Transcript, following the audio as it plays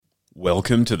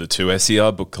Welcome to the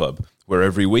 2SER Book Club, where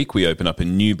every week we open up a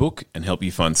new book and help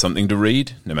you find something to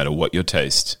read, no matter what your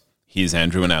taste. Here's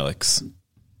Andrew and Alex.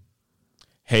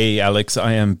 Hey Alex,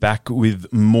 I am back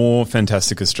with more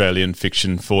fantastic Australian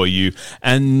fiction for you,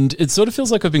 and it sort of feels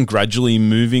like I've been gradually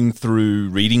moving through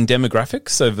reading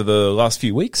demographics over the last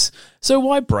few weeks, so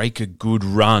why break a good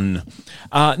run?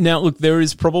 Now look, there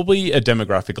is probably a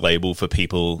demographic label for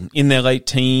people in their late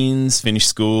teens, finished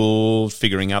school,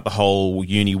 figuring out the whole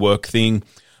uni work thing.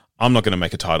 I'm not going to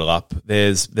make a title up.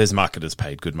 There's marketers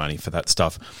paid good money for that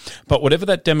stuff. But whatever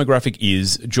that demographic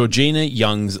is, Georgina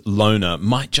Young's Lona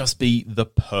might just be the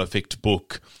perfect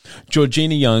book.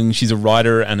 Georgina Young, she's a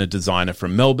writer and a designer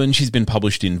from Melbourne. She's been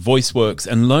published in VoiceWorks,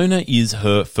 and Lona is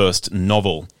her first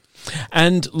novel.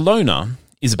 And Lona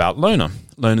is about Lona.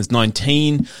 Lona's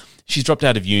 19. She's dropped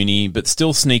out of uni, but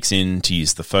still sneaks in to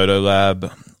use the photo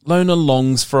lab. Lona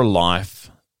longs for a life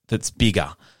that's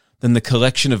bigger than the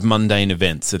collection of mundane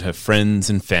events that her friends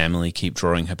and family keep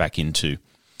drawing her back into.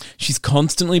 She's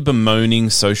constantly bemoaning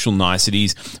social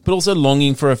niceties, but also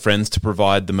longing for her friends to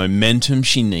provide the momentum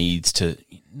she needs to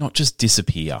not just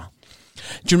disappear.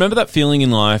 Do you remember that feeling in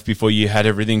life before you had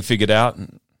everything figured out?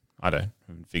 I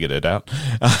haven't figured it out.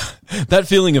 That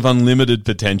feeling of unlimited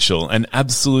potential and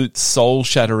absolute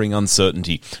soul-shattering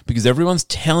uncertainty because everyone's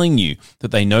telling you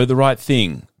that they know the right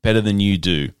thing better than you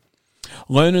do.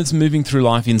 Lona's moving through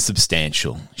life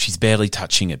insubstantial. She's barely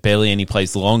touching it, barely any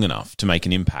place long enough to make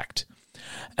an impact.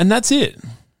 And that's it.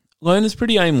 Lona's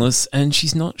pretty aimless, and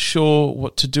she's not sure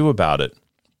what to do about it.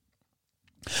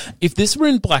 If this were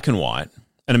in black and white,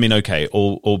 and I mean, okay,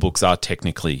 all books are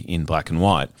technically in black and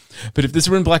white, but if this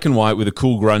were in black and white with a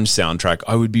cool grunge soundtrack,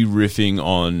 I would be riffing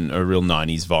on a real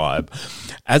 90s vibe.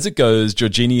 As it goes,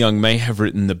 Georgina Young may have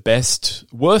written the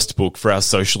worst book for our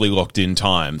socially locked-in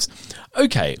times.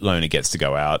 Okay, Lona gets to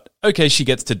go out. Okay, she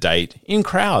gets to date in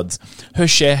crowds. Her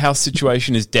share house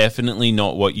situation is definitely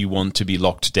not what you want to be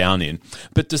locked down in.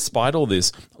 But despite all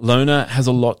this, Lona has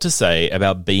a lot to say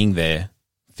about being there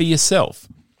for yourself.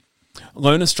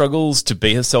 Lona struggles to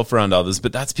be herself around others,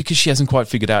 but that's because she hasn't quite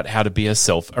figured out how to be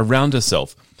herself around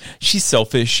herself. She's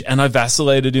selfish, and I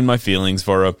vacillated in my feelings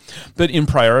for her, but in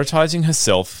prioritizing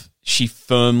herself, she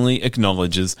firmly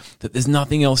acknowledges that there's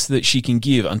nothing else that she can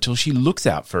give until she looks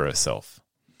out for herself.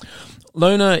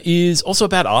 Lona is also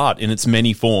about art in its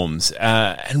many forms,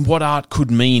 and what art could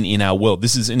mean in our world.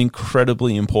 This is an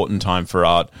incredibly important time for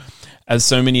art, as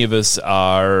so many of us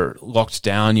are locked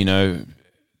down,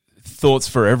 thoughts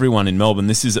for everyone in Melbourne.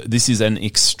 This is an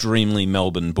extremely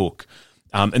Melbourne book.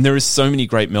 And there is so many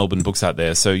great Melbourne books out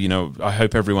there. So, I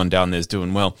hope everyone down there is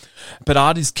doing well. But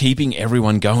art is keeping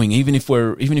everyone going, even if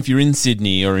you're in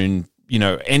Sydney or in,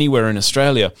 anywhere in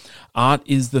Australia. Art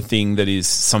is the thing that is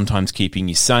sometimes keeping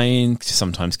you sane,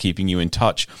 sometimes keeping you in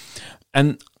touch.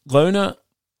 And Lona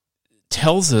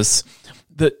tells us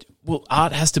that,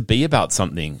 art has to be about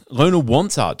something. Lona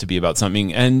wants art to be about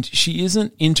something, and she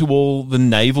isn't into all the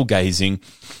navel-gazing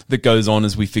that goes on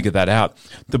as we figure that out.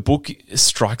 The book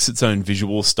strikes its own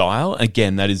visual style.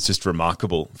 Again, that is just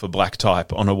remarkable for black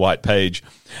type on a white page.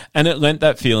 And it lent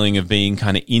that feeling of being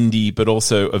kind of indie, but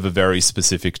also of a very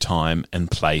specific time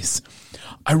and place.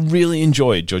 I really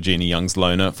enjoyed Georgina Young's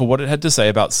Lona for what it had to say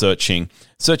about searching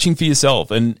for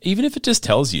yourself, and even if it just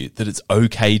tells you that it's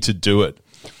okay to do it.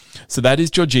 So that is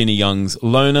Georgina Young's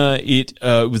Lona. It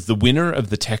was the winner of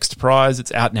the Text Prize.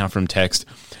 It's out now from Text.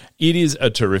 It is a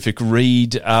terrific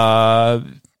read to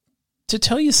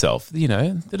tell yourself,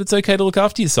 that it's okay to look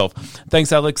after yourself.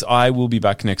 Thanks, Alex. I will be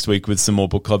back next week with some more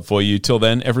book club for you. Till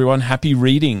then, everyone, happy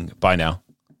reading. Bye now.